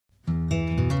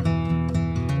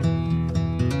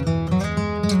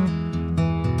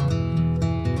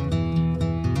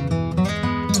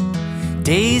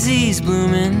Daisies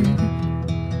blooming,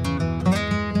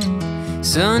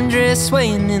 sundress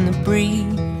swaying in the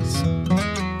breeze.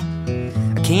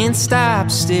 I can't stop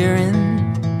staring.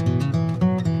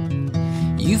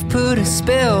 You've put a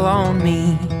spell on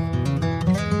me,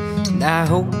 and I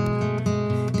hope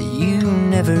that you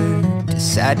never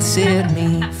decide to set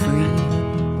me free.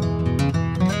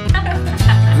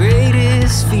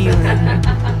 Greatest feeling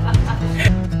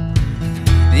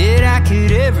that I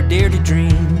could ever dare to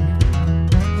dream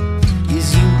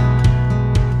is you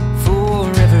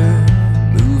forever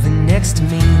moving next to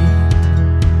me.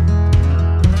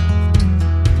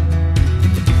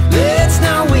 Let's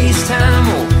not waste time,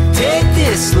 we'll take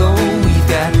this slow. We've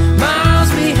got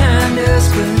miles behind us,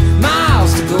 but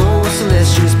miles to go. So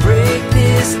let's just break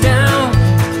this down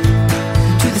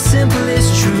to the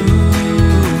simplest truth.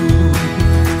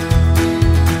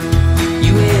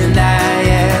 You and I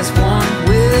as one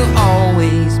will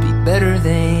always be better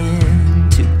than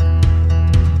two.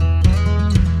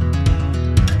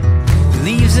 The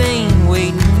leaves ain't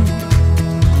waiting,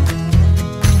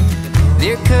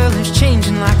 their colors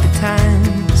changing like the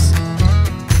times.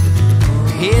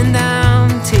 We're heading down